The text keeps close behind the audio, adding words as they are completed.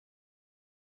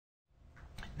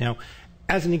Now,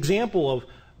 as an example of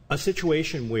a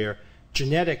situation where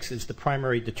genetics is the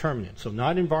primary determinant, so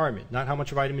not environment, not how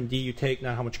much vitamin D you take,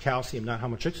 not how much calcium, not how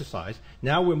much exercise.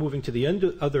 Now we're moving to the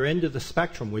other end of the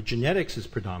spectrum where genetics is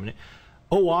predominant.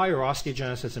 OI, or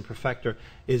osteogenesis imperfecta,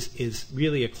 is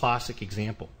really a classic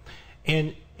example.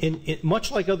 And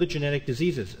much like other genetic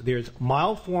diseases, there's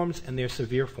mild forms and there's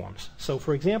severe forms. So,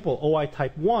 for example, OI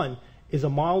type 1 is a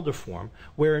milder form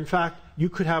where, in fact, you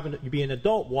could be an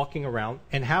adult walking around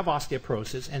and have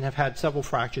osteoporosis and have had several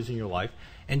fractures in your life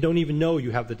and don't even know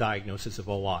you have the diagnosis of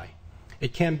OI.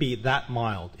 It can be that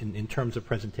mild in terms of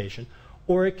presentation,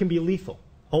 or it can be lethal.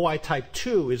 OI type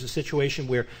 2 is a situation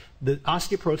where the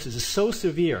osteoporosis is so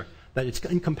severe that it's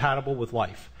incompatible with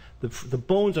life. The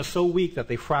bones are so weak that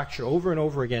they fracture over and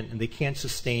over again and they can't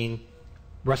sustain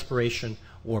respiration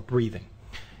or breathing.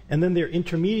 And then there are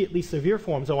intermediately severe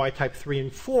forms, OI type 3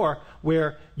 and 4,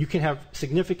 where you can have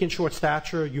significant short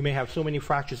stature, you may have so many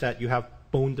fractures that you have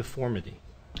bone deformity.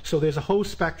 So there's a whole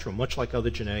spectrum, much like other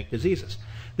genetic diseases.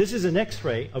 This is an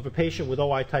X-ray of a patient with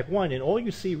OI type 1, and all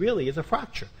you see really is a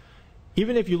fracture.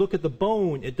 Even if you look at the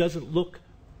bone, it doesn't look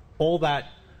all that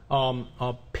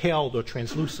paled or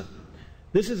translucent.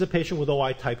 This is a patient with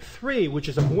OI type 3, which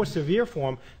is a more severe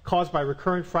form caused by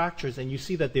recurrent fractures, and you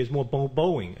see that there's more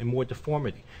bowing and more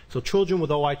deformity. So children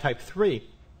with OI type 3,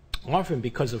 often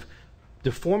because of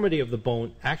deformity of the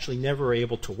bone, actually never are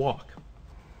able to walk.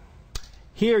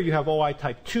 Here you have OI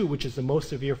type 2, which is the most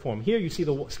severe form. Here you see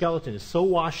the skeleton is so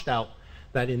washed out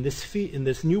that in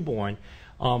this newborn,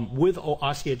 with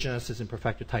osteogenesis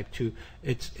imperfecta type 2,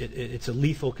 it's a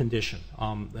lethal condition.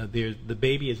 The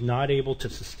baby is not able to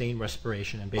sustain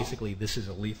respiration, and basically this is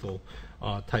a lethal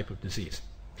type of disease.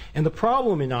 And the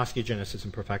problem in osteogenesis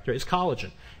imperfecta is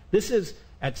collagen. This is,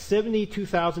 at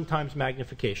 72,000 times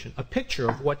magnification, a picture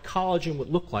of what collagen would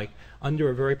look like under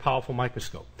a very powerful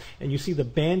microscope. And you see the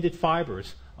banded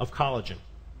fibers of collagen.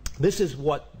 This is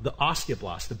what the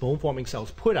osteoblasts, the bone-forming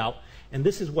cells, put out, and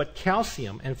this is what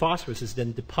calcium and phosphorus is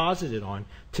then deposited on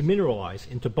to mineralize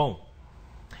into bone.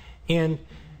 And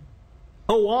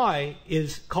OI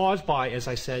is caused by, as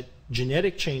I said,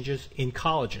 genetic changes in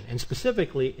collagen, and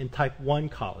specifically in type 1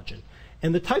 collagen.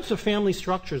 And the types of family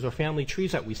structures or family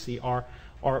trees that we see are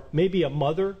maybe a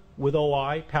mother with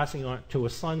OI passing on to a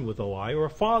son with OI, or a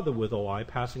father with OI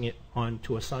passing it on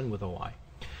to a son with OI.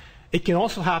 It can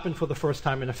also happen for the first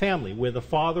time in a family, where the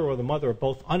father or the mother are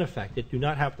both unaffected, do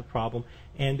not have the problem,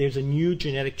 and there's a new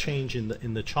genetic change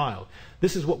in the child.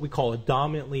 This is what we call a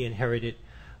dominantly inherited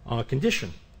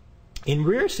condition. In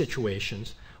rare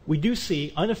situations, we do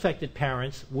see unaffected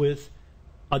parents with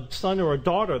a son or a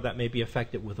daughter that may be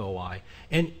affected with OI.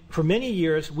 And for many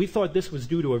years, we thought this was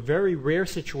due to a very rare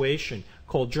situation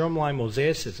called germline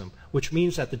mosaicism, which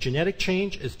means that the genetic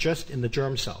change is just in the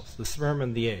germ cells, the sperm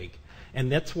and the egg.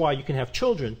 And that's why you can have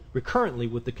children recurrently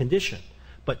with the condition.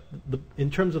 But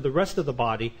in terms of the rest of the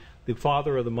body, the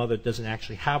father or the mother doesn't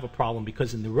actually have a problem,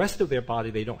 because in the rest of their body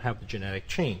they don't have the genetic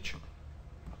change.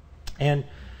 And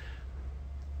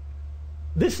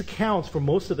this accounts for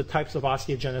most of the types of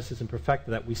osteogenesis imperfecta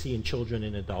that we see in children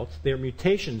and adults. There are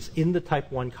mutations in the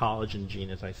type 1 collagen gene,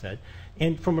 as I said.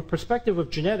 And from a perspective of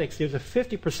genetics, there's a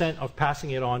 50% of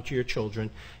passing it on to your children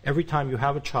every time you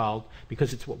have a child,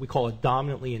 because it's what we call a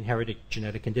dominantly inherited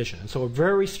genetic condition. And so a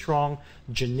very strong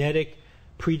genetic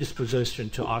predisposition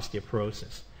to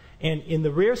osteoporosis. And in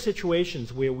the rare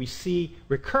situations where we see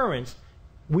recurrence,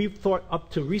 we've thought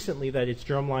up to recently that it's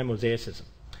germline mosaicism.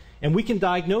 And we can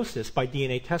diagnose this by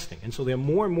DNA testing. And so there are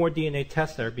more and more DNA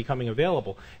tests that are becoming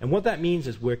available. And what that means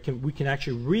is we can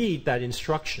actually read that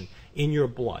instruction in your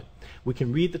blood. We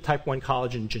can read the type 1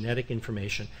 collagen genetic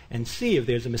information and see if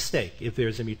there's a mistake, if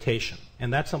there's a mutation.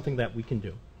 And that's something that we can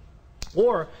do.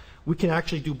 Or we can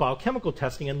actually do biochemical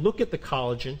testing and look at the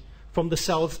collagen from the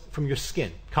cells from your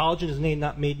skin. Collagen is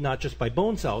made not just by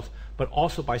bone cells, but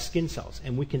also by skin cells.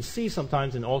 And we can see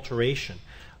sometimes an alteration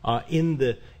in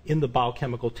the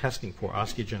biochemical testing for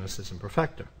osteogenesis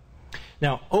imperfecta.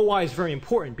 Now, OI is very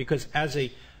important because as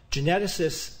a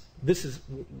geneticist, this is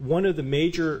one of the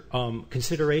major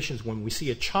considerations when we see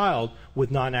a child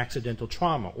with non-accidental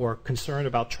trauma or concern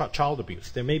about child abuse.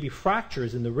 There may be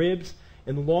fractures in the ribs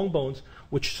and the long bones,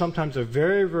 which sometimes are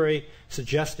very, very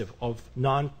suggestive of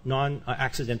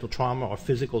non-accidental trauma or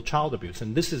physical child abuse.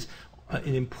 And this is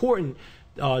an important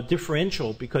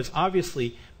differential, because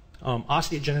obviously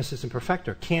osteogenesis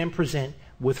imperfecta can present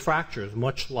with fractures,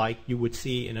 much like you would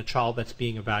see in a child that's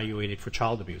being evaluated for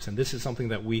child abuse. And this is something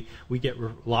that we get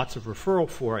lots of referral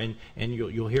for, and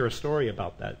you'll hear a story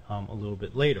about that a little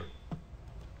bit later.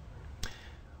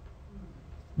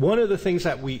 One of the things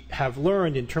that we have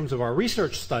learned in terms of our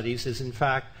research studies is, in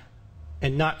fact,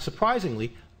 and not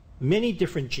surprisingly, many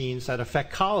different genes that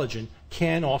affect collagen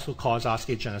can also cause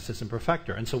osteogenesis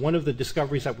imperfecta. And so one of the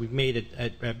discoveries that we've made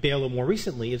at Baylor more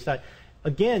recently is that,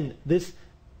 again, this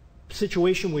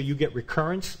situation where you get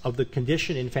recurrence of the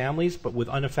condition in families but with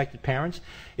unaffected parents,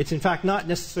 it's in fact not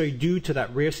necessarily due to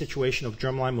that rare situation of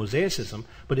germline mosaicism,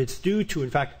 but it's due to, in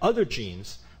fact, other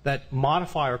genes that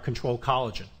modify or control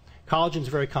collagen. Collagen is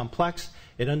very complex.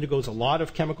 It undergoes a lot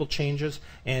of chemical changes,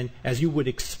 and as you would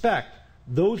expect,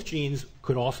 those genes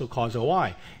could also cause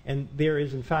OI. And there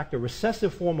is, in fact, a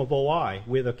recessive form of OI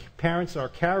where the parents are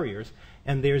carriers,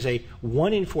 and there's a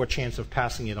 1 in 4 chance of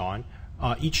passing it on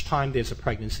each time there's a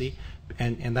pregnancy,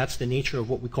 and that's the nature of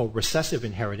what we call recessive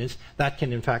inheritance. That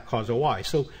can, in fact, cause OI.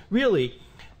 So really,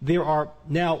 there are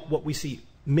now what we see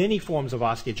many forms of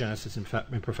osteogenesis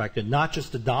imperfecta, not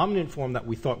just the dominant form that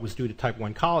we thought was due to type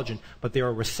 1 collagen, but there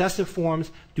are recessive forms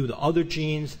due to other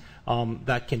genes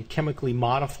that can chemically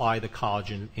modify the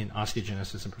collagen in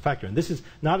osteogenesis imperfecta. And this is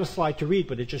not a slide to read,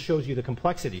 but it just shows you the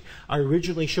complexity. I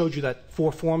originally showed you that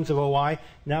 4 forms of OI.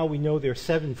 Now we know there are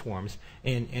 7 forms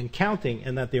and counting,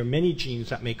 and that there are many genes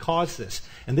that may cause this.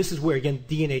 And this is where, again,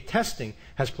 DNA testing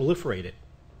has proliferated.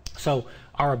 So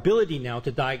our ability now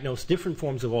to diagnose different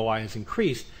forms of OI has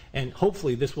increased, and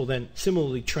hopefully this will then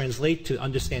similarly translate to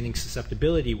understanding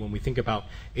susceptibility when we think about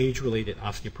age-related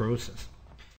osteoporosis.